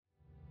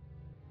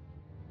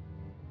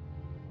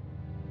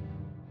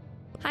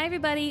Hi,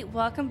 everybody.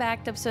 Welcome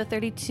back to episode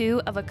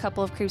 32 of A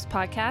Couple of Creeps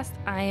podcast.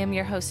 I am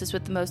your hostess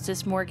with the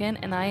mostest, Morgan,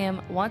 and I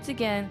am once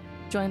again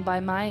joined by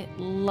my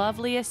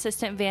lovely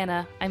assistant,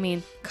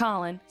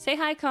 Colin. Say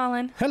hi,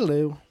 Colin.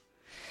 Hello.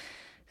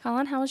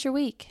 Colin, how was your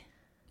week?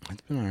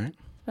 It's been all right.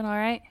 Been all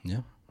right?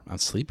 Yeah. I'm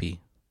sleepy.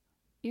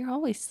 You're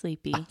always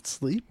sleepy. I'm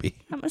sleepy.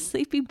 I'm a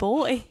sleepy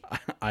boy.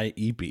 I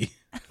eepy.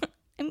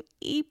 I'm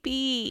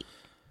eepy.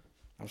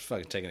 I was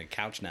fucking taking a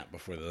couch nap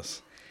before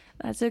this.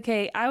 That's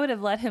okay. I would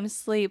have let him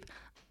sleep.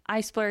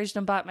 I splurged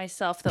and bought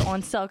myself the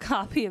on-sale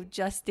copy of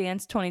Just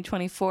Dance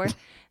 2024.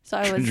 So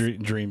I was...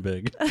 Dream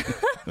big.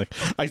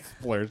 I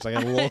splurged. I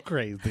got a little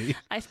crazy.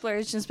 I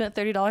splurged and spent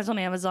 $30 on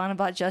Amazon and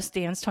bought Just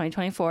Dance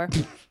 2024.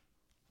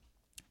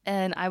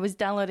 And I was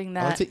downloading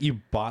that. That's it.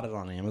 You bought it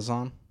on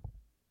Amazon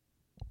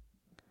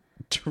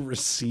to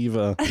receive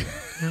a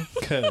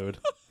code.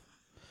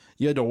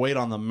 You had to wait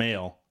on the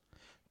mail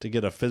to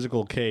get a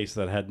physical case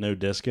that had no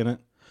disc in it,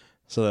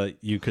 so that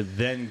you could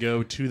then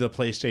go to the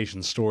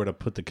PlayStation store to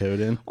put the code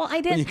in. Well,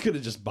 I didn't. You could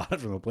have just bought it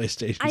from the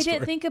PlayStation store. I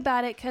didn't think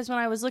about it because when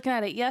I was looking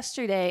at it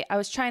yesterday, I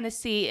was trying to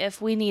see if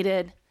we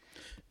needed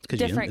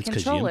different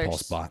controllers.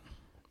 Impulse bought.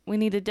 We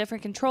needed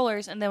different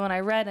controllers, and then when I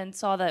read and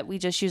saw that we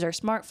just use our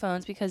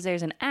smartphones because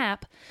there's an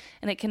app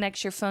and it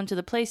connects your phone to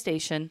the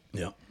PlayStation.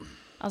 Yep.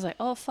 I was like,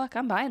 oh fuck,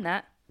 I'm buying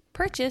that.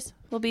 Purchase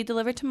will be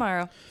delivered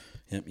tomorrow.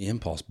 Yep, you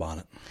impulse bought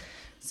it.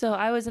 So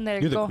I was in there.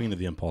 You're the queen of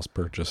the impulse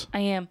purchase. I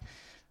am.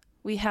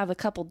 We have a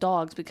couple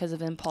dogs because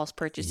of impulse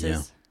purchases,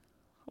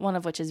 yeah. One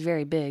of which is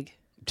very big.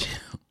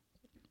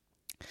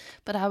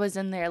 But I was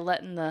in there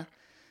letting the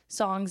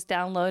songs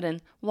download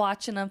and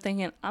watching them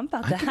thinking, I'm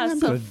about to have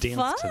some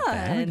fun.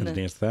 I'm going to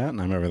dance to that,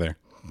 and I'm over there.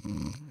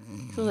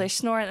 So they're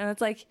snoring, and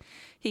it's like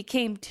he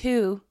came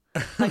to,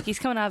 like he's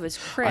coming out of his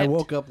crib. I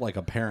woke up like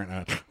a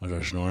parent. Was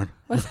I snoring?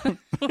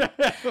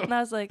 And I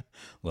was like,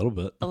 a little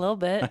bit. A little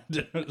bit.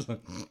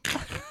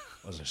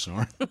 Was I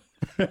snoring?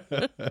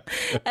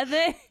 And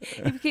then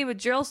he became a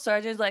drill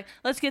sergeant. He's like,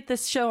 let's get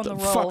this show on the roll.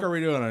 What the fuck are we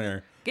doing on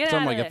here? So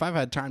I'm like, if I've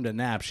had time to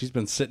nap, she's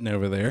been sitting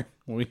over there.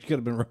 We could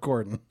have been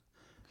recording.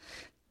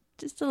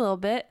 Just a little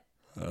bit.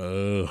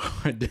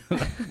 Oh, I did.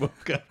 I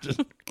woke up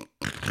just...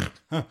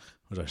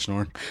 Was I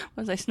snoring?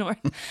 Was I snoring?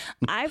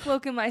 I've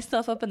woken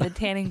myself up in the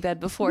tanning bed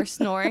before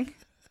snoring.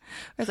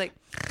 I was like,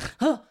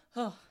 oh,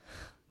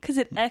 because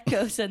it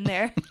echoes in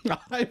there.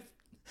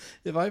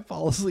 If I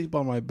fall asleep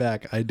on my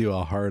back, I do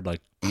a hard,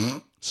 like,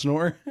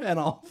 snore, and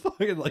I'll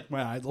fucking, like,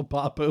 my eyes will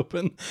pop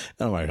open.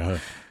 And I'm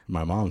like,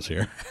 my mom's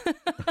here.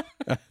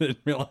 I didn't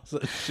realize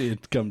that she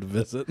had come to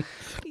visit.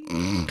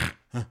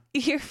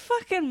 Your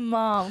fucking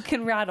mom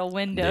can rattle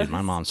windows. Dude,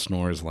 my mom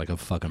snores like a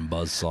fucking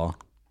buzzsaw.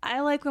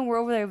 I like when we're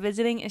over there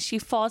visiting and she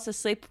falls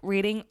asleep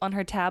reading on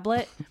her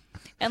tablet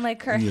and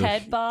like her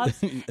head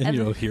bobs. And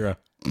you'll hear a...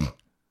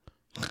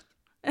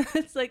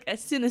 It's like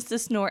as soon as the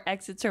snore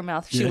exits her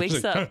mouth, she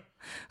wakes up.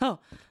 Oh,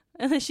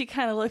 and then she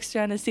kind of looks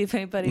around to see if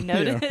anybody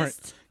noticed. Yeah,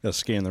 right. Gotta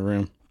scan the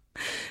room.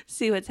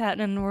 See what's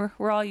happening.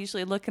 We're all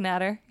usually looking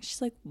at her.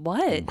 She's like,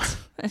 "What?"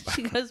 And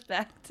she goes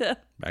back to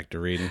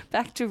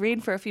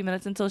reading for a few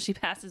minutes until she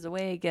passes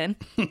away again.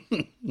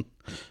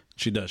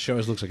 She does. She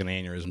always looks like an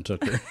aneurysm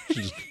took her.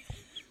 She's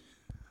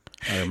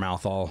her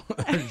mouth all,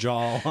 her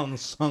jaw hung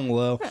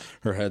low.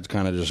 Her head's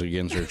kind of just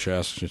against her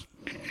chest. She's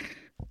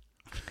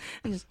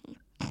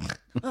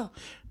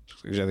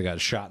she either got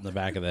shot in the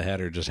back of the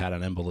head or just had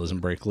an embolism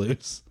break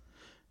loose.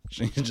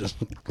 She just...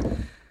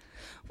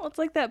 Well, it's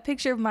like that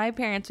picture of my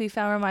parents we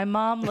found where my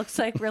mom looks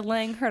like we're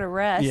laying her to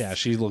rest. Yeah,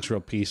 she looks real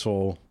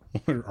peaceful.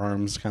 Her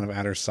arms kind of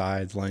at her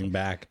sides, laying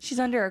back. She's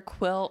under a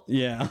quilt.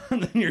 Yeah,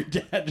 and then your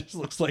dad just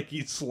looks like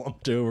he's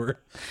slumped over.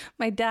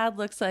 My dad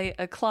looks like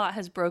a clot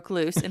has broke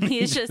loose, and he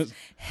is just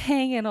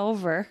hanging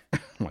over.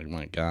 Like,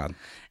 my God.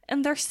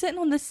 And they're sitting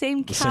on the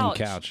same couch. Same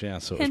couch, yeah.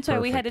 So hence why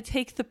we had to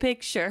take the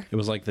picture. It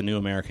was like the new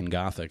American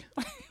Gothic.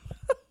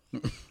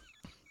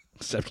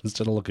 Except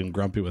instead of looking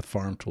grumpy with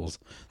farm tools,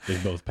 they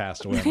both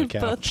passed away on the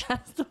couch. Both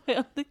passed away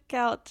on the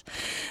couch.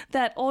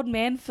 That old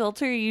man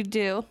filter you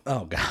do.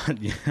 Oh, God,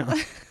 yeah.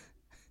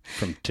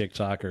 From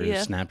TikTok or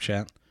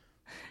Snapchat.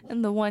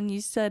 And the one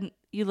you said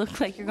you look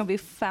like you're going to be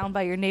found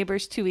by your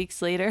neighbors 2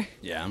 weeks later.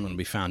 Yeah, I'm going to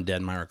be found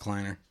dead in my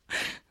recliner.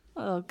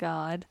 Oh,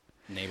 God.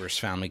 Neighbors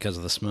found me because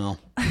of the smell.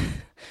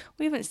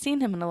 We haven't seen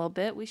him in a little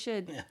bit. We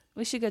should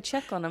go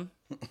check on him.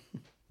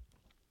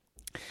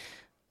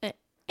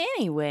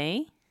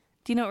 Anyway,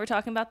 do you know what we're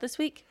talking about this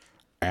week?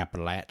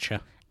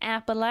 Appalachia.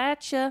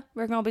 Appalachia.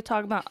 We're going to be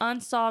talking about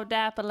unsolved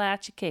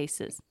Appalachia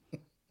cases.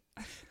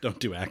 Don't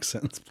do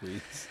accents,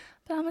 please.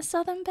 But I'm a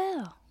Southern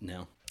belle.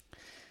 No.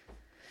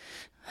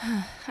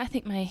 I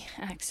think my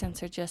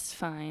accents are just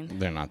fine.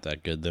 They're not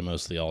that good. They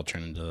mostly all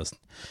turn into this.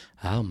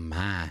 Oh,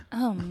 my.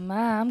 Oh,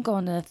 my. I'm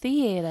going to the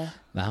theater.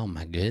 Oh,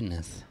 my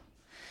goodness.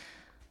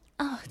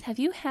 Oh, have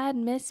you had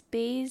Miss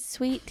B's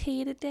sweet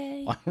tea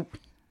today?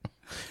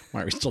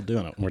 Why are we still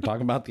doing it? We're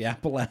talking about the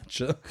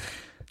Appalachia.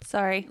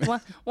 Sorry.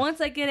 Once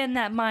I get in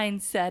that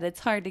mindset, it's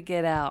hard to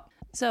get out.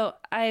 So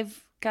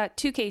I've got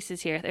 2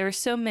 cases here. There were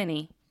so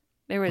many.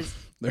 There's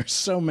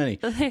so many.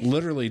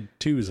 Literally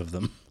 2s of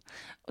them.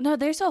 No,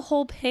 there's a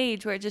whole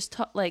page where it just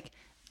like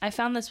I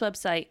found this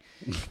website,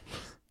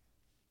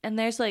 and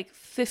there's like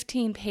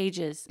 15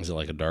 pages. Is it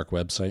like a dark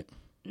website?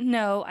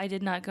 No, I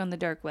did not go on the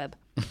dark web.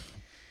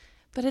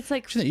 But it's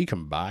like You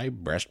can buy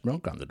breast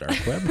milk on the dark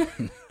web.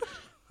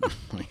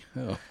 Like,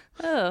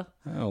 oh,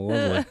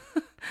 lovely.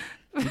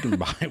 You can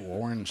buy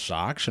worn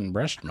socks and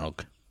breast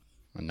milk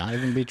and not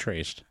even be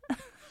traced.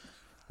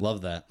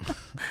 Love that.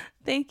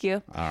 Thank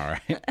you. All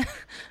right.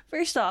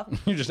 First off,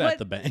 You're just at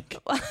the bank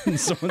and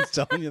someone's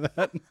telling you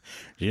that.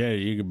 Yeah,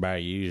 you can buy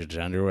used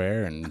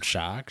underwear and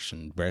socks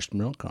and breast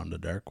milk on the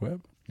dark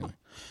web.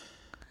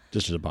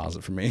 Just a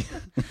deposit for me.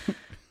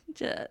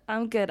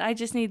 I'm good. I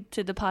just need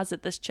to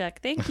deposit this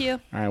check. Thank you.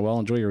 All right, well,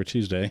 enjoy your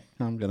Tuesday.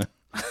 I'm going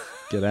to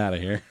get out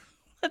of here.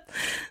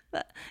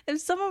 If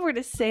someone were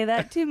to say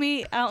that to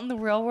me out in the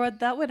real world,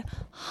 that would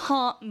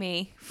haunt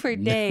me for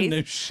days.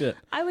 No shit.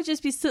 I would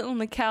just be sitting on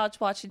the couch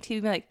watching TV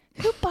and be like,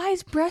 who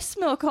buys breast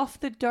milk off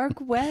the dark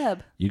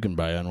web? You can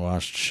buy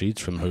unwashed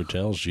sheets from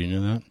hotels. Do you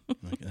know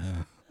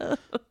that? Like,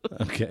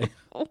 okay.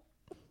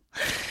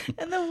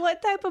 And then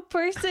what type of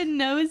person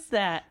knows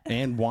that?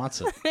 And wants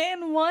it.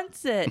 And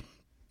wants it.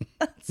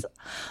 That's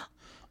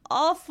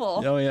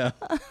awful. Oh, yeah.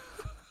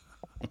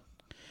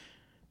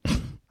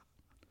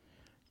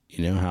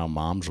 You know how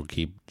moms will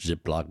keep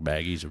Ziploc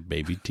baggies of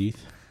baby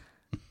teeth?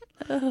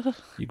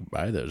 You can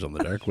buy those on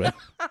the dark web.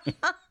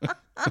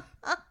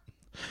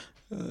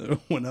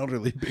 When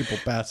elderly people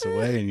pass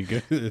away and you go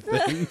to the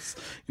things,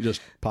 you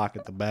just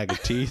pocket the bag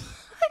of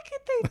teeth. Look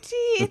at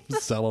their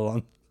teeth. Sell it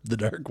on the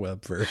dark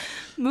web for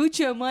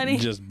mucho money.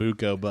 Just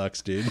buco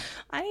bucks, dude.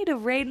 I need to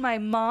raid my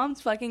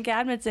mom's fucking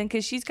cabinets in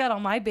because she's got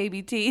all my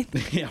baby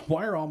teeth. Yeah,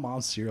 why are all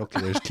moms serial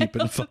killers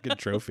keeping fucking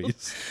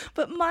trophies?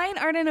 But mine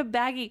aren't in a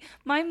baggie.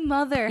 My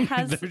mother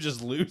has... They're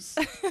just loose.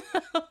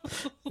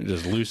 They're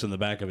just loose in the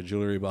back of a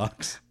jewelry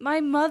box.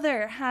 My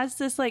mother has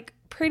this like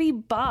pretty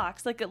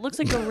box. Like it looks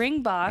like a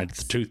ring box.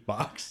 It's a tooth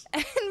box.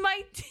 And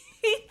my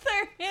teeth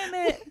are in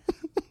it.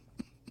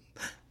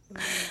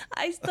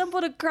 I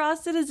stumbled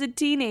across it as a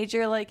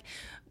teenager, like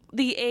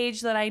the age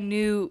that I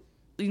knew,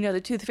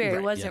 the tooth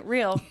fairy wasn't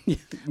real.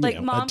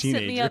 Like mom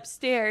sent me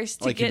upstairs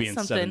to get being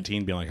something.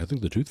 17, being like, I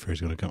think the tooth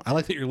fairy's going to come. I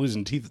like that you're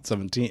losing teeth at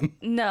 17.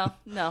 No.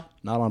 Not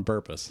on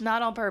purpose.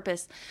 Not on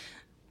purpose.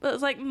 But it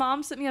was like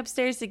mom sent me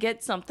upstairs to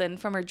get something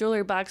from her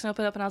jewelry box and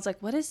open it up and I was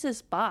like, what is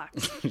this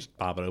box? Just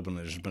pop it open.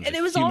 There's a bunch And of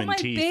it was all my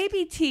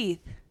baby teeth.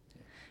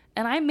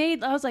 And I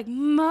was like,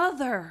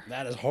 mother.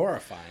 That is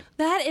horrifying.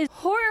 That is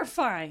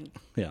horrifying.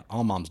 Yeah,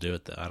 all moms do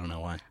it, though. I don't know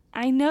why.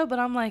 I know, but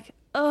I'm like,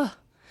 ugh.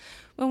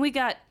 When we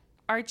got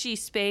Archie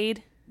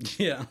spayed.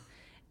 Yeah.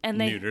 And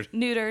they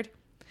neutered.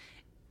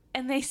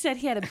 And they said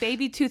he had a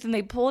baby tooth and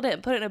they pulled it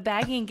and put it in a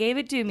baggie and gave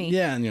it to me.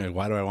 Yeah, and you're like,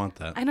 why do I want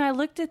that? And I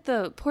looked at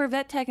the poor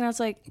vet tech and I was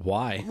like,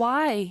 why?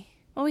 Why?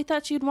 Well, we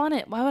thought you'd want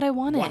it. Why would I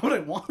want it? Why would I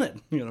want it?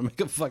 You gonna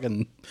make a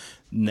fucking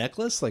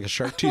necklace? Like a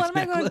shark tooth necklace?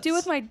 What am I going to do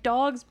with my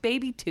dog's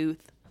baby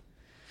tooth?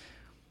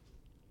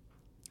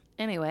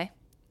 Anyway,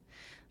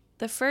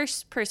 the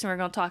first person we're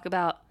going to talk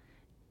about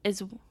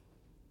is,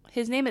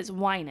 his name is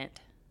Wynant.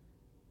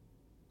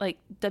 Like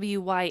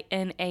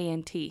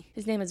Wynant.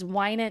 His name is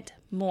Wynant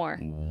Moore.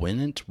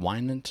 Wynant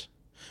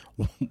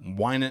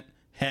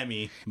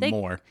Hemi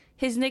Moore.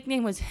 His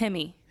nickname was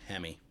Hemi.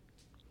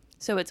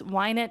 So it's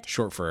Wynant.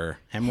 Short for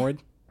hemorrhoid?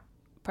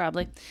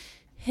 Probably.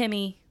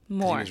 Hemi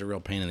Moore. He was a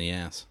real pain in the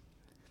ass.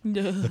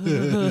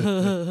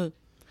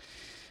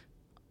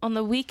 On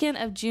the weekend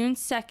of June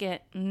 2nd,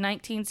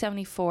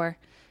 1974,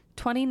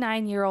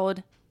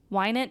 29-year-old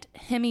Wynant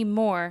Hemi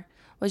Moore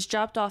was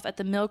dropped off at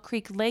the Mill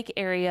Creek Lake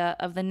area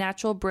of the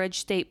Natural Bridge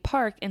State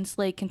Park in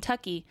Slade,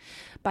 Kentucky,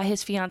 by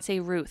his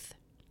fiancée Ruth.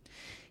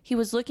 He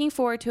was looking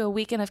forward to a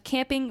weekend of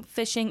camping,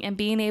 fishing, and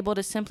being able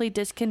to simply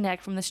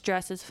disconnect from the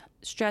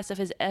stress of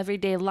his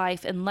everyday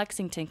life in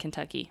Lexington,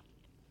 Kentucky.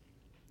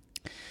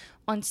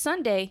 On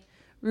Sunday,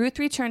 Ruth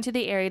returned to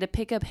the area to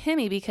pick up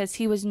Hemi because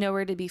he was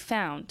nowhere to be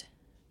found.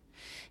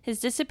 His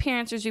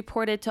disappearance was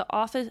reported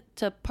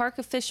to park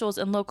officials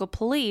and local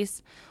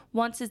police.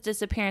 Once his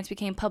disappearance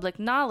became public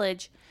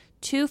knowledge,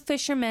 two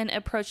fishermen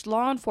approached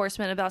law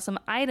enforcement about some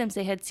items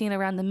they had seen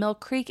around the Mill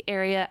Creek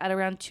area at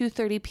around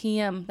 2:30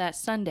 p.m. that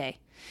Sunday.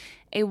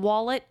 A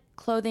wallet,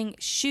 clothing,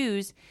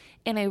 shoes,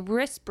 and a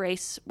wrist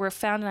brace were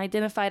found and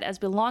identified as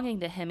belonging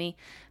to Hemi.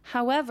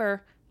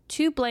 However,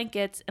 2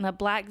 blankets and a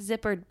black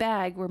zippered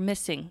bag were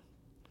missing.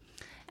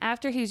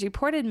 After he was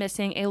reported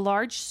missing, a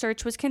large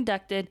search was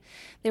conducted.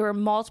 There were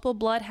multiple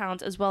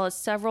bloodhounds as well as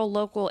several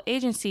local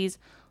agencies,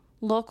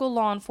 local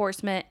law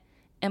enforcement,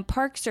 and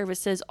park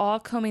services all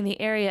combing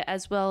the area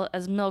as well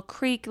as Mill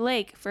Creek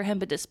Lake for him,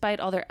 but despite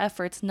all their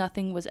efforts,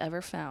 nothing was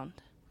ever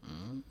found.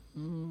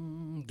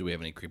 Do we have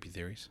any creepy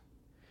theories?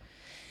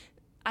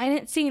 I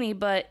didn't see any,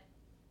 but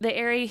the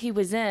area he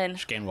was in...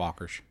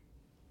 Skinwalkers.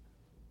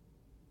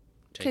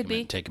 Could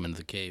be. Take him into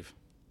the cave.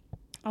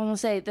 I want to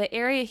say, the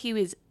area he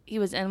was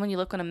in, when you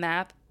look on a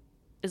map,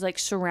 is like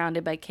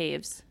surrounded by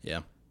caves.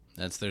 Yeah.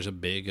 There's a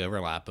big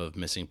overlap of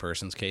missing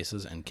persons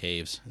cases and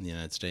caves in the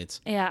United States.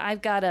 Yeah,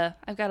 I've got a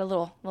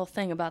little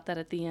thing about that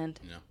at the end.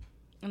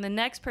 Yeah. And the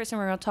next person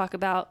we're going to talk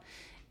about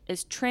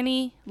is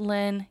Trini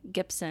Lynn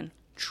Gibson.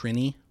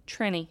 Trini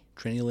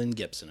Lynn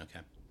Gibson, okay.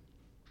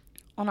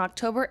 On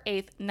October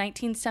 8th,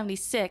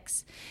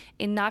 1976,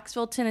 a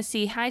Knoxville,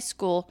 Tennessee high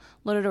school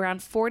loaded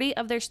around 40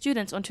 of their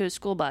students onto a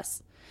school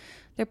bus.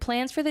 Their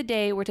plans for the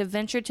day were to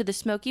venture to the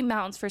Smoky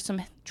Mountains for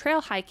some trail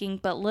hiking,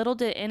 but little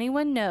did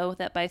anyone know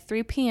that by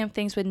 3 p.m.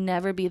 things would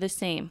never be the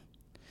same.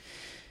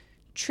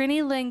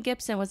 Trini Lynn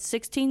Gibson was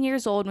 16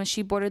 years old when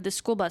she boarded the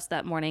school bus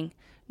that morning,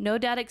 no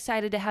doubt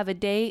excited to have a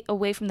day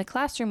away from the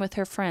classroom with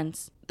her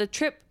friends. The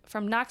trip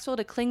from Knoxville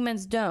to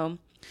Clingman's Dome,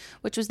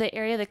 which was the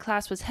area the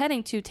class was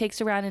heading to,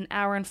 takes around an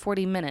hour and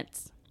 40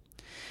 minutes.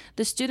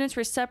 The students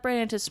were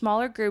separated into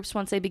smaller groups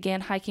once they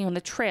began hiking on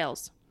the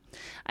trails.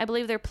 I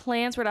believe their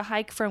plans were to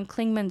hike from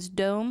Clingman's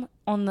Dome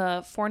on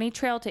the Forney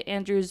Trail to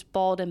Andrews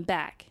Bald and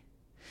back.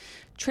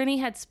 Trini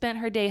had spent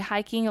her day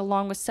hiking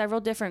along with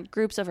several different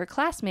groups of her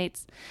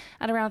classmates.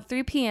 At around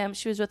 3 p.m.,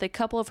 she was with a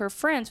couple of her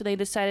friends when they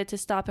decided to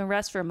stop and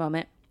rest for a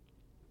moment.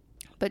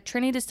 But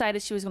Trini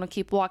decided she was going to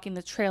keep walking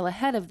the trail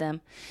ahead of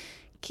them.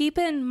 Keep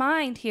in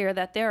mind here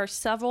that there are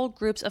several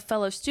groups of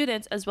fellow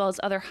students as well as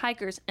other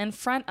hikers in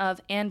front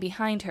of and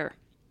behind her.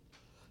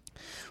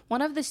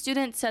 One of the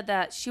students said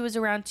that she was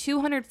around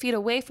 200 feet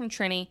away from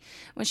Trini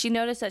when she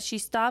noticed that she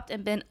stopped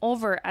and bent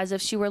over as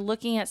if she were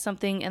looking at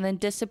something and then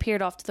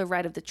disappeared off to the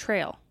right of the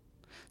trail.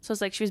 So it's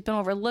like she was bent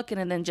over looking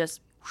and then just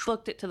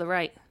booked it to the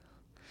right.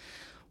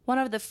 One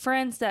of the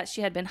friends that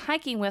she had been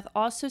hiking with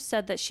also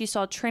said that she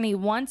saw Trini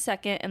 1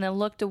 second and then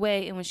looked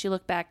away, and when she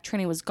looked back,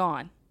 Trini was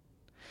gone.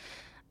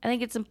 I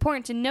think it's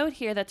important to note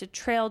here that the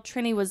trail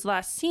Trini was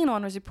last seen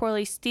on was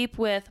reportedly steep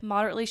with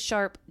moderately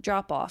sharp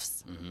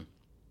drop-offs. Mm-hmm.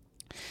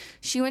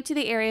 She went to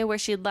the area where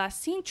she had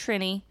last seen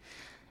Trini,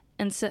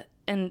 and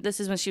this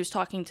is when she was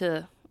talking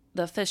to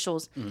the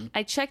officials. Mm-hmm.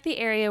 I checked the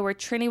area where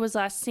Trini was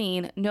last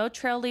seen. No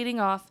trail leading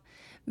off.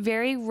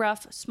 Very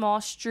rough,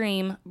 small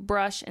stream,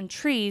 brush, and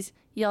trees.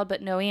 Yelled,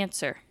 but no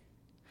answer.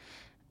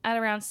 At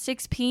around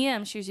 6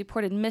 p.m., she was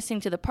reported missing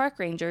to the park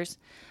rangers.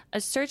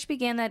 A search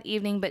began that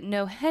evening, but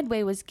no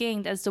headway was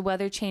gained as the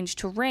weather changed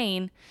to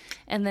rain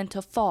and then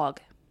to fog.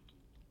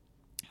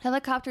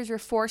 Helicopters were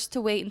forced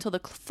to wait until the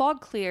fog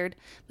cleared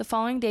the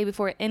following day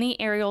before any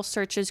aerial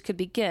searches could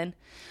begin.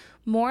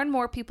 More and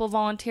more people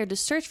volunteered to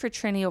search for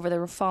Trini over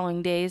the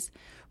following days.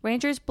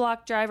 Rangers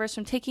blocked drivers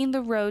from taking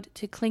the road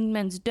to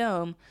Clingman's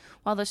Dome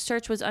while the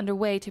search was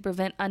underway to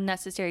prevent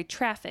unnecessary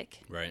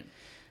traffic. Right.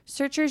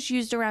 Searchers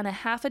used around a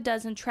half a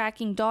dozen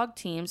tracking dog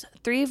teams,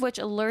 3 of which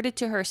alerted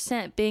to her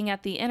scent being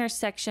at the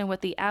intersection with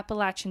the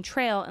Appalachian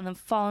Trail and then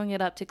following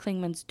it up to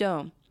Clingman's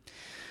Dome.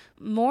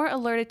 More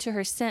alerted to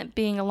her scent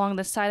being along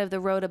the side of the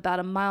road about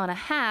 1.5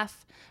 miles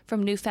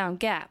from Newfound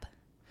Gap.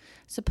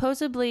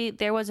 Supposedly,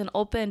 there was an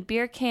open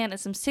beer can and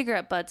some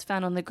cigarette butts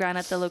found on the ground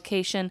at the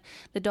location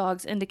the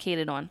dogs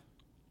indicated on.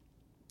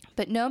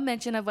 But no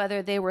mention of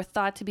whether they were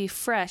thought to be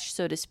fresh,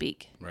 so to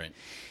speak. Right.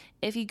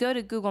 If you go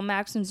to Google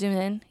Maps and zoom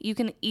in, you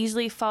can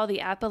easily follow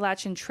the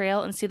Appalachian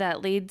Trail and see that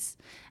it leads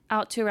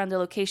out to around the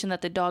location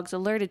that the dogs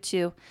alerted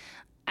to.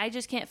 I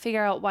just can't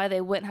figure out why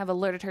they wouldn't have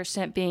alerted her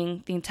scent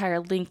being the entire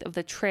length of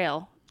the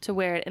trail to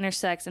where it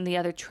intersects in the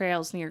other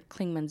trails near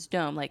Clingman's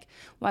Dome. Like,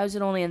 why was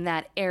it only in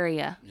that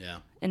area? Yeah.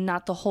 And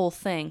not the whole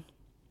thing?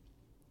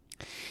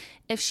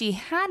 If she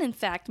had, in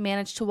fact,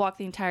 managed to walk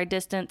the entire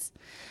distance,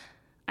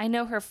 I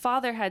know her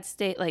father had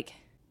stayed, like,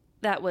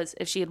 that was,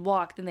 if she had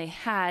walked, then they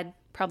had,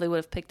 probably would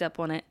have picked up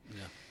on it.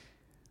 Yeah.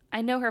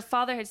 I know her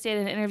father had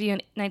stated in an interview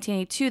in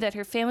 1982 that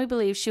her family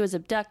believed she was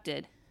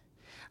abducted.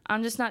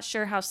 I'm just not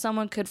sure how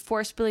someone could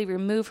forcibly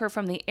remove her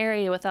from the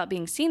area without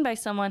being seen by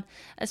someone,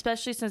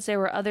 especially since there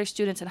were other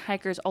students and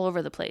hikers all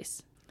over the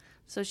place.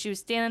 So she was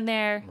standing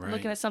there, right,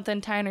 looking at something,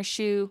 tying her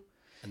shoe.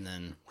 And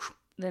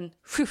then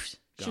whoosh,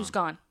 she was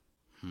gone.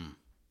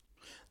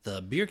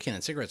 The beer can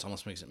and cigarettes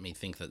almost makes me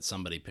think that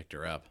somebody picked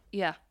her up.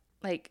 Yeah,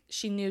 like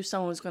she knew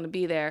someone was going to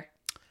be there.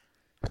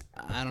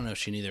 I don't know if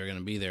she knew they were going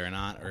to be there or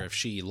not, or if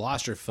she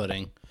lost her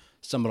footing,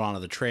 stumbled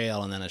onto the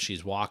trail, and then as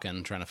she's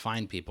walking, trying to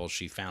find people,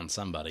 she found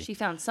somebody.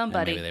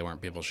 And maybe they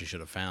weren't people she should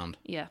have found.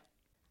 Yeah.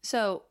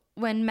 So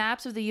when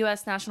maps of the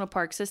U.S. National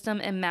Park System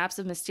and maps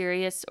of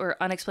mysterious or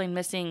unexplained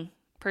missing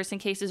person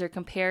cases are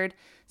compared,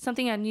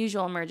 something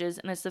unusual emerges,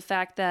 and it's the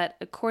fact that,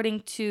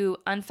 according to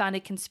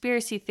unfounded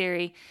conspiracy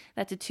theory,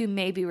 that the two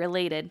may be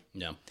related.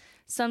 Yeah.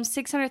 Some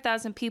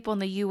 600,000 people in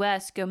the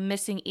U.S. go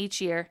missing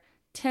each year,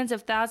 tens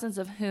of thousands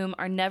of whom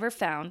are never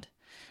found.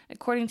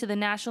 According to the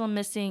National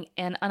Missing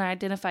and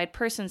Unidentified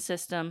Persons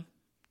System,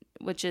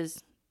 which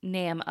is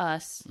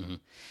NAM-US,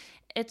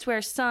 it's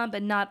where some,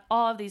 but not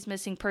all of these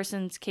missing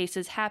persons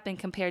cases happen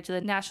compared to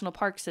the National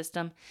Park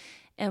System.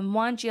 And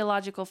one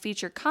geological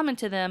feature common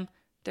to them,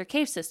 their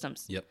cave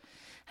systems,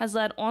 has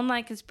led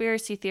online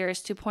conspiracy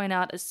theorists to point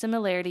out a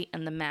similarity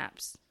in the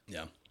maps.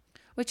 Yeah.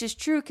 Which is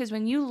true, because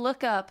when you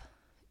look up,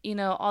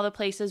 all the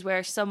places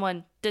where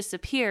someone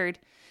disappeared,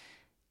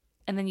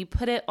 and then you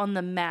put it on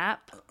the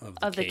map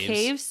of the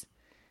caves,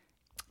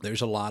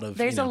 there's a lot of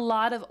a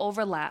lot of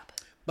overlap.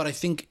 But I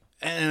think,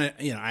 and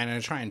I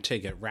try and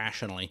take it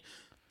rationally.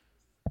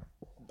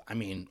 I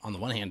mean, on the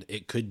one hand,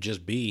 it could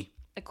just be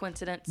a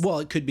coincidence. Well,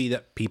 it could be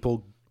that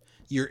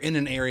you're in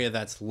an area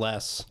that's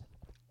less,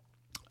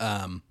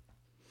 I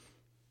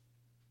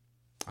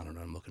don't know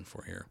what I'm looking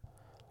for here,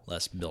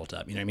 less built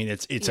up. You know what I mean?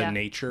 It's a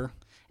nature.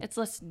 It's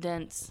less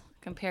dense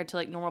compared to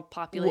like normal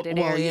populated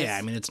well, areas. yeah.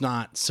 I mean, it's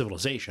not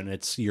civilization.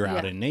 You're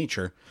out in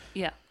nature.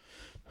 Yeah.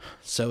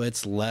 So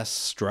it's less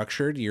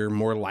structured. You're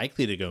more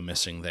likely to go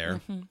missing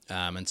there.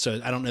 And so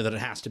I don't know that it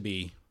has to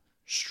be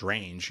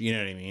strange. You know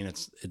what I mean?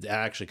 It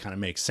actually kind of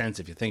makes sense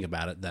if you think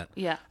about it that,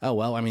 oh,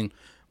 well, I mean,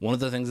 one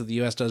of the things that the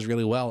U.S. does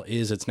really well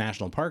is its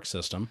national park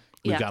system.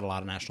 We've got a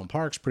lot of national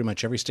parks. Pretty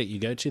much every state you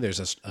go to,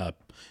 there's a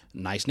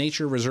nice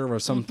nature reserve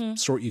of some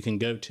sort you can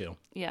go to.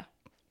 Yeah.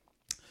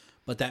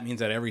 But that means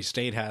that every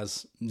state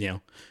has,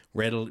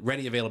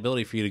 ready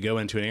availability for you to go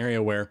into an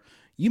area where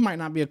you might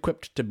not be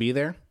equipped to be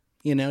there,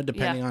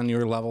 depending on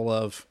your level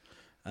of,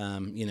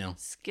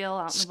 skill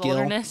out in the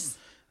wilderness.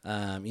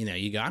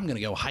 You go, I'm going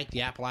to go hike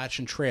the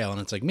Appalachian Trail. And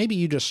it's like, maybe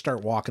you just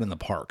start walking in the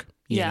park,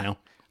 you know?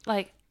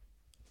 Like,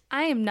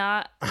 I am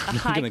not a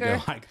hiker. I'm going to go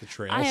hike the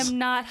trails. I am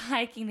not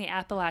hiking the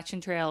Appalachian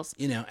Trails.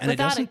 And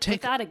without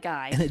a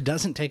guide. And it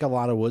doesn't take a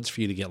lot of woods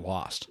for you to get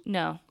lost.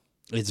 No.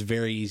 It's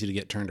very easy to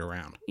get turned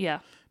around. Yeah.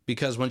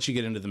 Because once you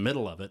get into the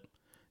middle of it,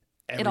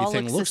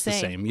 everything looks the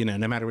same.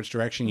 No matter which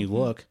direction you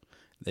look,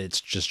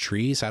 it's just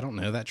trees. I don't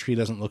know. That tree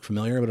doesn't look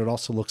familiar, but it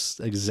also looks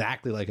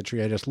exactly like a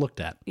tree I just looked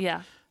at.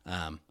 Yeah.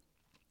 And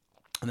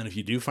then if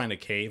you do find a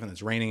cave and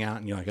it's raining out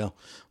and you're like, oh,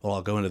 well,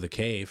 I'll go into the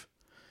cave.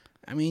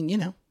 I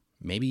mean,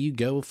 maybe you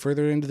go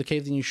further into the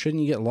cave than you should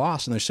and you get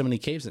lost. And there's so many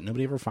caves that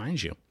nobody ever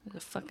finds you.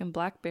 There's a fucking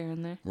black bear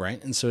in there.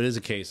 Right. And so it is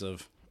a case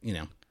of,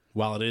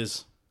 while it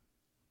is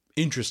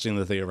interesting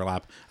that they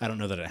overlap, I don't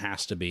know that it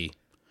has to be,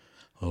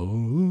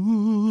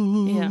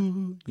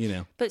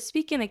 But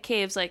speaking of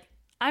caves, like,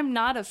 I'm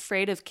not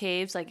afraid of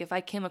caves. Like, if I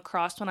came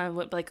across one, I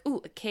would be like,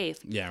 ooh, a cave.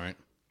 Yeah, right.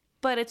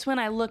 But it's when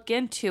I look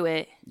into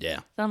it. Yeah.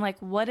 That I'm like,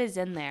 what is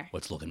in there?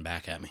 What's looking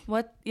back at me?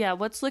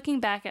 What's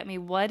looking back at me?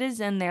 What is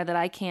in there that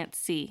I can't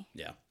see?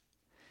 Yeah.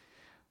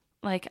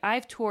 Like,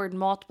 I've toured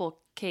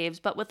multiple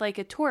caves, but with like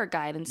a tour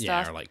guide and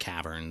stuff. Yeah, or like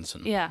caverns.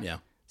 And, yeah.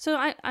 So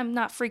I'm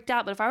not freaked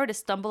out, but if I were to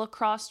stumble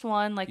across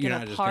one, like in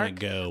a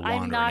park,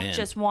 I'm not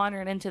just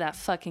wandering into that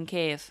fucking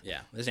cave.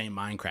 Yeah, this ain't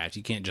Minecraft.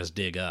 You can't just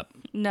dig up.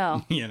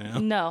 No.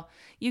 No.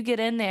 You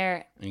get in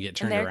there, and get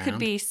turned around. There could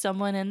be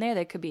someone in there.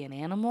 There could be an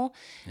animal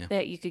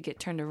that you could get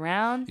turned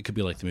around. It could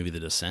be like the movie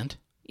The Descent.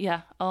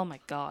 Yeah. Oh, my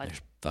God.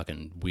 There's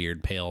fucking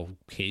weird, pale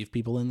cave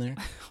people in there.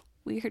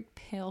 Weird,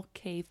 pale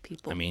cave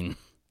people. I mean,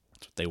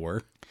 that's what they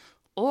were.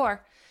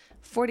 Or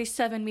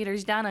 47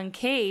 meters down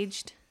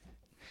uncaged.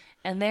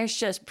 And there's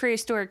just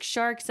prehistoric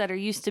sharks that are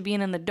used to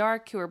being in the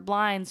dark who are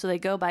blind, so they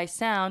go by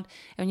sound.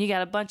 And when you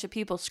got a bunch of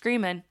people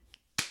screaming,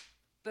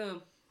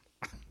 boom.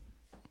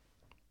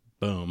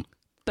 Boom.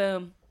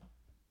 Boom.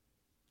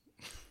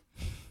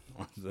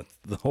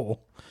 The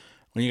whole...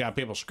 When you got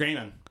people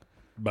screaming,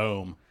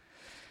 boom.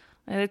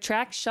 It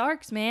attracts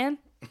sharks, man.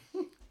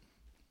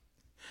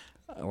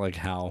 I like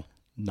how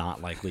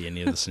not likely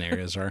any of the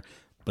scenarios are,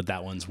 but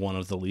that one's one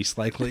of the least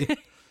likely.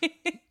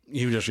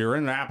 You're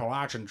in the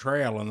Appalachian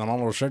Trail, and then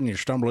all of a sudden you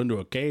stumble into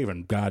a cave,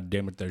 and God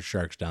damn it, there's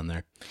sharks down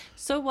there.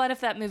 So what if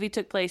that movie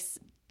took place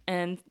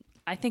in,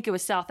 I think it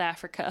was South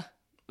Africa,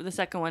 the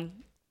second one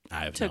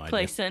took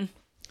place in?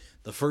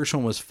 The first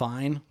one was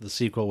fine. The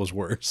sequel was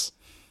worse.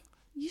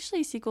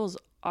 Usually sequels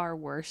are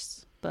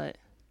worse, but...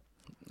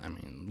 I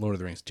mean, Lord of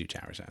the Rings Two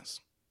Towers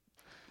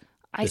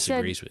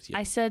disagrees with you.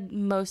 I said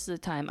most of the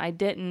time. I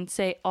didn't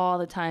say all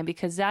the time,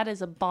 because that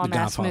is a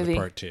bomb-ass movie. The Godfather movie.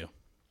 Part 2.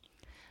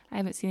 I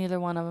haven't seen either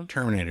one of them.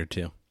 Terminator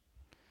 2.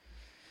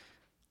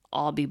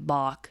 I'll be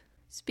back.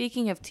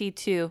 Speaking of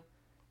T2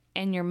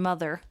 and your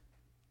mother,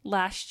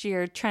 last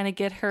year trying to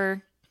get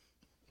her...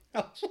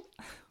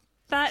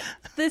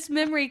 This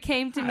memory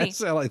came to me. I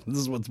sound like this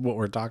is what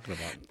we're talking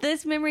about.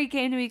 This memory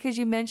came to me because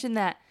you mentioned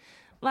that.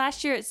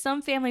 Last year at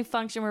some family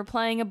function, we're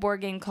playing a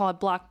board game called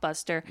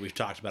Blockbuster. We've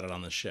talked about it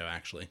on this show,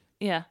 actually.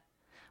 Yeah.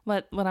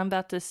 What I'm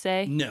about to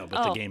say? No,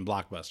 but the game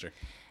Blockbuster.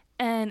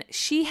 And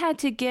she had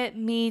to get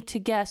me to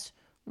guess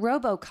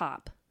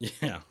RoboCop.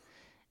 Yeah.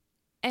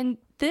 And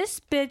this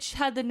bitch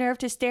had the nerve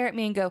to stare at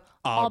me and go,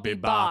 I'll be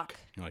back.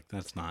 You're like,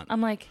 that's not.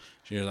 I'm like.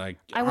 She was like,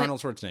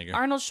 Arnold Schwarzenegger.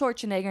 Arnold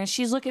Schwarzenegger. And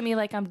she's looking at me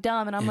like I'm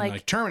dumb. And I'm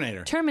like,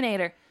 Terminator.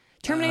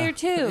 Terminator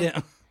 2.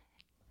 Yeah.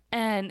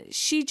 And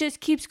she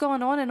just keeps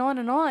going on and on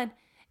and on.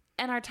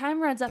 And our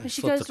time runs up and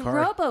she goes,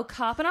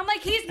 RoboCop. And I'm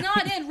like, he's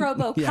not in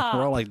RoboCop. Yeah,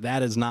 we're all like,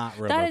 that is not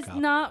RoboCop. That is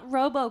not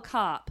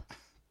RoboCop.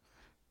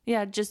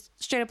 Yeah, just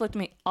straight up looked at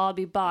me, I'll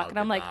be back. And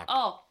I'm like,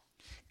 oh.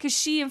 Because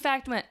she, in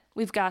fact, went,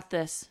 we've got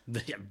this.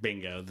 Yeah,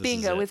 bingo.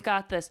 Bingo, we've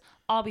got this.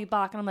 I'll be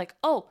back. And I'm like,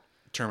 oh.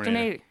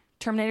 Terminator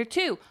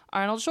 2.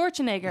 Arnold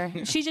Schwarzenegger.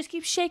 And she just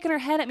keeps shaking her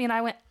head at me. And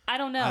I went, I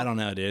don't know. I don't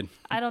know, dude.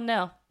 I don't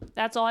know.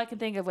 That's all I can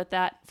think of with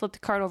that. Flip the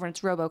card over and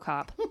it's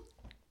RoboCop.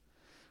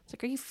 It's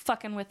like, are you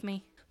fucking with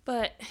me?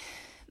 But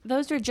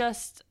those are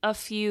just a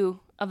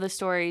few of the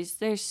stories.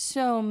 There's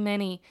so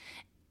many.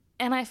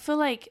 And I feel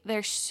like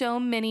there's so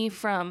many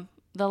from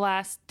the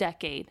last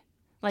decade.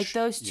 Like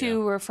those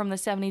two were from the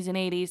 70s and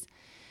 80s.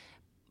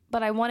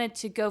 But I wanted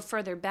to go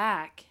further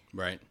back.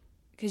 Right.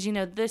 Because, you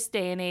know, this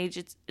day and age,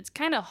 it's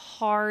kind of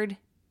hard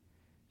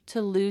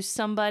to lose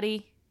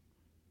somebody.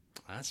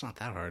 That's not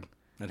that hard.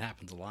 It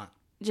happens a lot.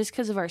 Just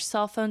because of our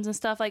cell phones and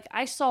stuff. Like,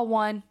 I saw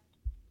one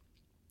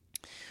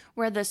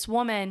where this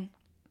woman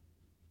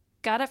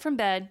got up from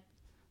bed,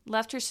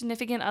 left her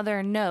significant other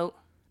a note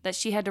that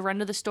she had to run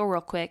to the store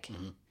real quick.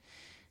 Mm-hmm.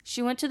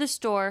 She went to the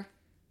store,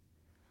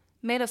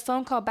 made a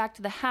phone call back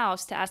to the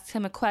house to ask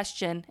him a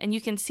question, and you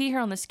can see her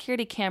on the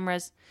security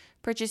cameras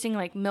purchasing,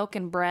 like, milk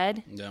and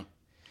bread. Yeah.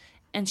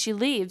 And she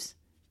leaves,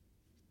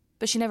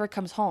 but she never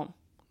comes home.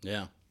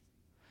 Yeah.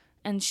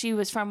 And she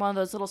was from one of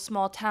those little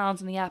small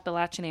towns in the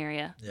Appalachian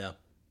area. Yeah.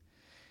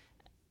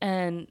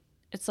 And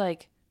it's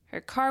like her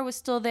car was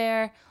still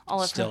there.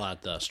 Still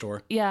at the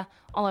store? Yeah.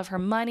 All of her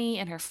money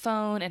and her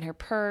phone and her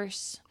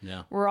purse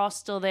were all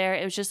still there.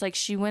 It was just like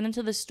she went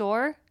into the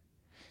store,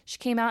 she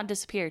came out and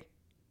disappeared.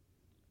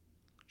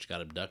 She got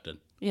abducted.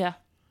 Yeah.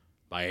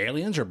 By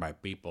aliens or by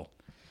people?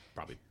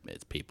 Probably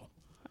it's people.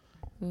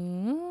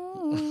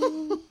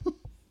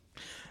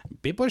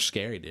 People are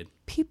scary, dude.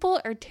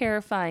 People are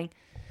terrifying.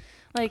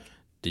 Like,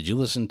 did you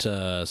listen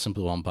to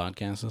Simply One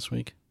podcast this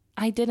week?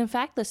 I did, in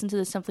fact, listen to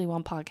the Simply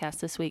One podcast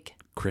this week.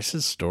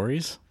 Chris's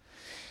stories?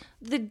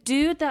 The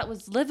dude that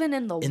was living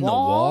in the walls? In the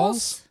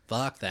walls?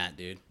 Fuck that,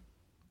 dude.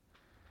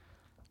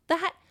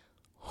 That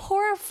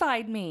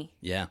horrified me.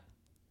 Yeah.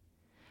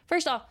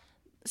 First off,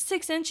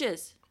 6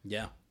 inches.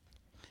 Yeah.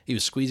 He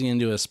was squeezing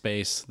into a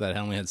space that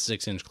only had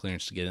 6-inch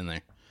clearance to get in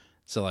there.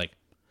 So, like,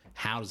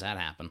 how does that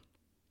happen?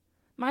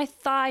 My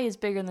thigh is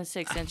bigger than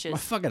 6 inches. My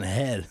fucking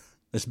head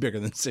is bigger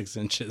than 6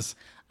 inches.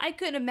 I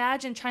couldn't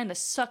imagine trying to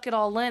suck it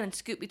all in and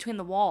scoot between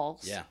the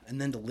walls. Yeah,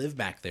 and then to live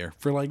back there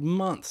for like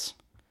months.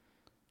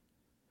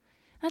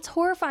 That's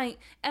horrifying.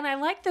 And I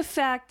like the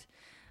fact,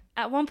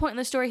 at one point in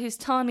the story, he was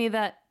telling me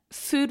that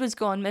food was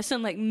going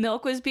missing, like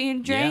milk was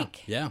being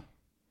drank. Yeah.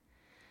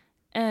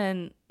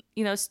 And,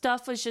 you know,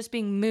 stuff was just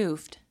being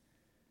moved.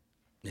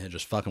 Yeah,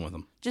 just fucking with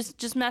them.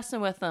 Just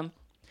messing with them.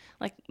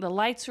 Like, the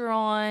lights were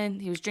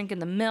on, he was drinking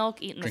the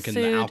milk, eating the food.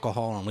 Drinking the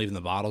alcohol and leaving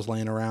the bottles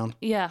laying around.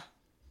 Yeah.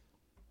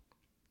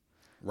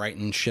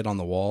 Writing shit on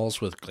the walls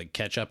with, like,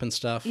 ketchup and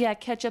stuff. Yeah,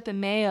 ketchup and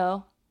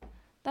mayo.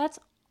 That's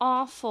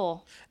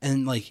awful.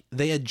 And, like,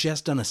 they had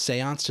just done a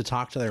seance to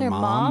talk to their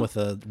mom with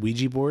a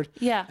Ouija board.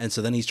 Yeah. And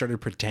so then he started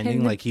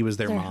pretending like he was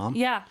their mom.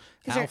 Yeah.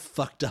 How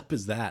fucked up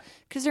is that?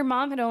 Because their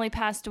mom had only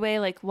passed away,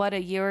 like, what,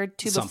 a year or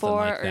two Something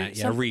before? Like that.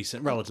 Yeah,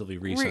 recent. Relatively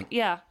recent.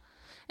 Yeah.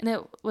 And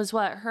it was,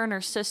 what, her and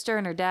her sister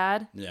and her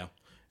dad? Yeah.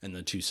 And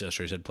the two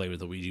sisters had played with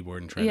the Ouija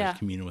board and tried to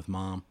commune with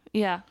mom.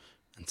 Yeah.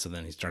 And so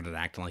then he started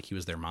acting like he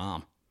was their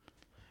mom.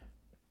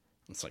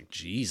 It's like,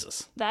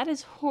 Jesus. That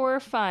is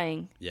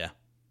horrifying. Yeah.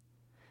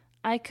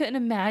 I couldn't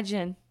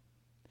imagine.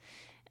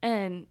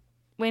 And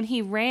when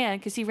he ran,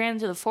 because he ran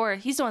into the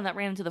forest, he's the one that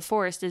ran into the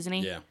forest, isn't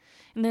he? Yeah.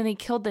 And then he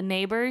killed the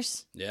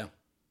neighbors. Yeah.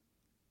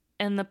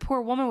 And the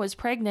poor woman was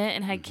pregnant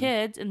and had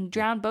kids and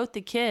drowned both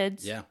the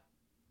kids. Yeah.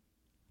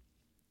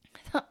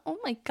 I thought, oh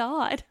my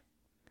God.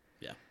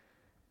 Yeah.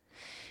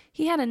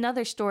 He had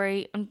another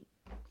story.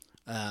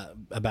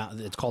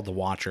 It's called The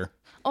Watcher.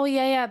 Oh,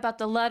 yeah, about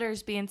the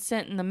letters being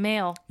sent in the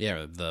mail.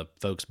 Yeah, the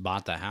folks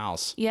bought the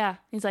house. Yeah,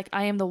 he's like,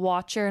 I am the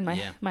watcher, and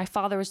my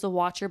father was the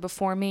watcher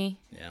before me.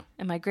 Yeah.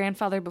 And my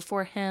grandfather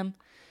before him. And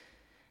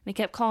he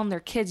kept calling their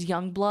kids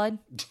young blood.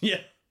 Yeah.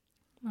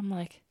 I'm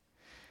like,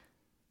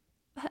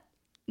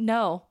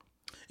 no.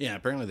 Yeah,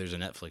 apparently there's a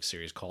Netflix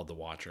series called The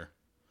Watcher.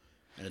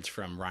 And it's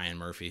from Ryan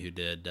Murphy, who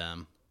did...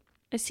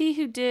 Is he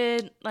who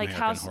did, like,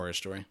 American Horror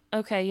Story.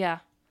 Okay, yeah.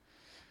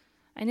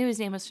 I knew his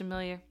name was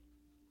familiar.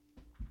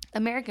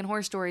 American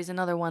Horror Story is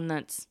another one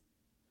that's...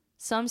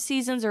 Some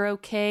seasons are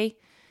okay,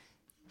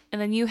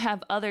 and then you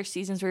have other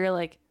seasons where you're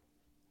like,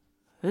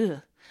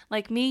 ugh.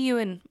 Like me, you,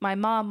 and my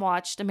mom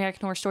watched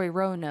American Horror Story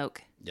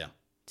Roanoke. Yeah.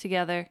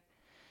 Together.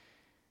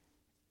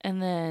 And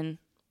then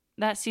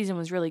that season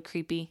was really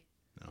creepy.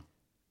 No.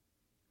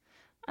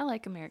 I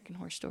like American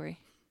Horror Story.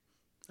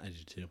 I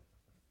do too.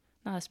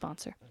 Not a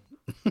sponsor.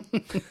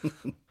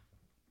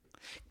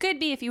 Could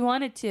be if you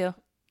wanted to.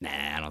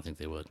 Nah, I don't think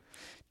they would.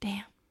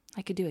 Damn.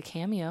 I could do a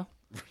cameo.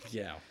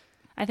 Yeah.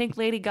 I think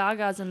Lady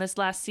Gaga's in this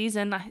last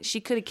season. She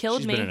could have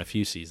killed me. She's been in a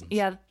few seasons.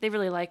 Yeah, they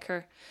really like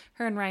her.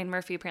 Her and Ryan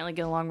Murphy apparently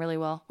get along really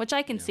well, which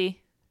I can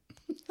see.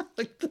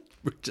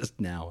 We're just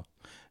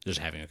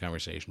having a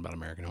conversation about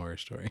American Horror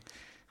Story.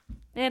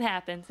 It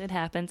happens.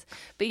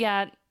 But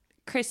yeah,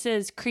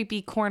 Chris's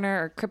creepy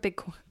corner or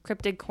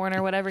cryptid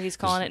corner, whatever he's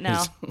calling it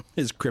now.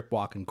 His crypt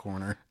walking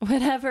corner.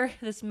 Whatever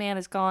this man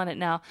is calling it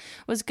now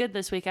was good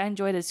this week. I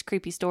enjoyed his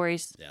creepy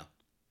stories. Yeah.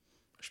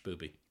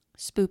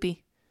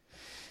 Spoopy.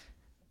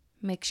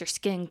 Makes your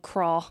skin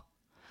crawl.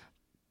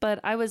 But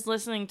I was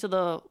listening to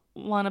the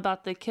one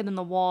about the kid in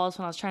the walls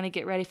when I was trying to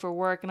get ready for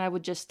work, and I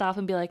would just stop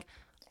and be like,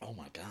 oh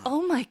my God.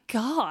 Oh my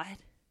God.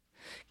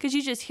 Because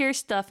you just hear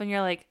stuff and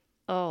you're like,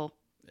 oh,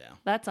 yeah,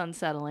 that's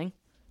unsettling.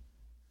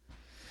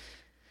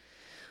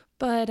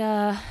 But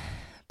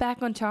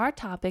back onto our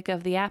topic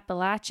of the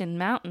Appalachian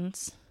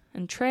mountains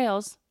and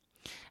trails,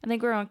 I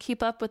think we're going to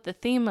keep up with the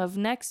theme of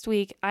next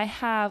week. I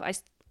have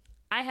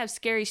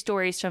scary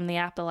stories from the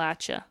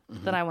Appalachia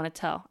that I want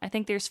to tell. I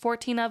think there's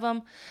 14 of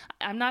them.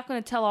 I'm not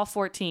going to tell all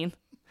 14.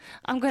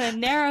 I'm going to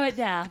narrow it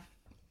down.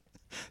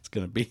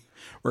 We're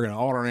going to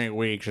alternate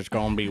weeks. It's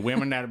going to be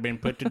women that have been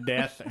put to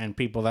death and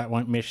people that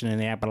went missing in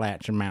the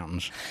Appalachian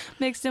Mountains.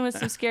 Mixed in with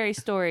some scary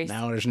stories.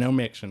 Now there's no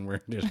mixing.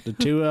 We're just the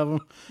two of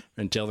them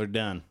until they're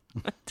done.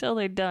 Until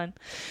they're done.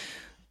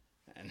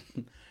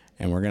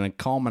 And we're going to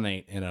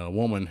culminate in a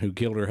woman who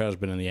killed her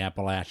husband in the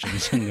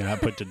Appalachians and got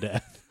put to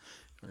death.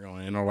 We're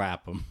going to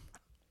interlap them.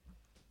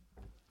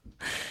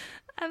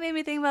 That made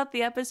me think about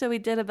the episode we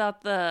did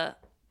about the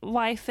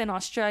wife in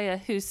Australia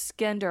who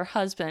skinned her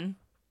husband.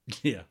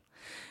 Yeah.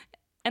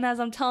 And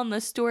as I'm telling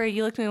this story,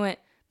 you looked at me and went,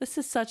 this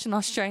is such an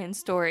Australian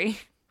story.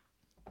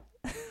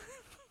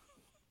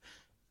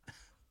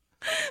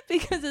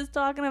 Because it's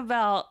talking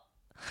about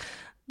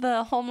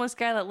the homeless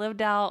guy that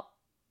lived out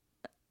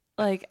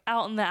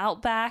in the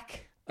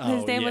outback.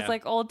 His name was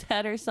like Old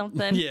Ted or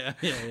something. Yeah.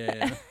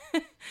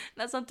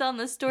 As I'm telling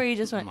this story, you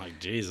just went, I'm like,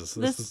 Jesus,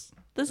 this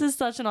is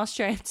such an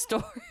Australian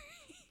story.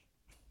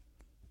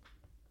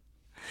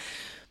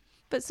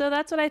 But so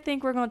that's what I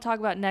think we're going to talk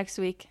about next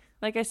week.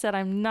 Like I said,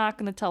 I'm not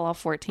going to tell all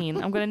 14.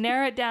 I'm going to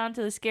narrow it down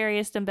to the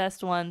scariest and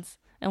best ones,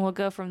 and we'll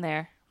go from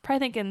there. Probably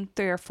thinking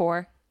 3 or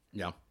 4.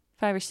 Yeah.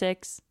 5 or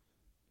 6.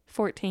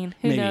 14.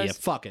 Who knows? Maybe, yeah,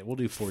 fuck it. We'll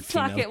do 14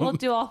 Fuck of it. them. We'll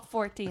do all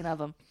 14 of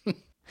them.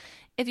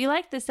 If you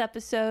like this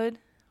episode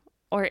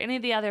or any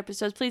of the other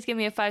episodes, please give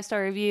me a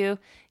 5-star review.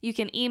 You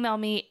can email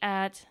me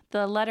at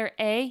the letter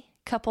A,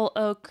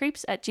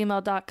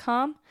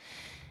 coupleocreeps@gmail.com.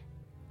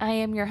 I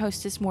am your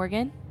hostess,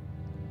 Morgan,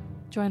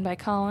 joined by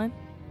Colin.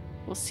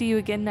 We'll see you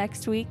again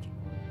next week.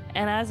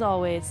 And as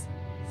always,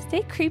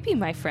 stay creepy,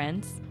 my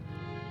friends.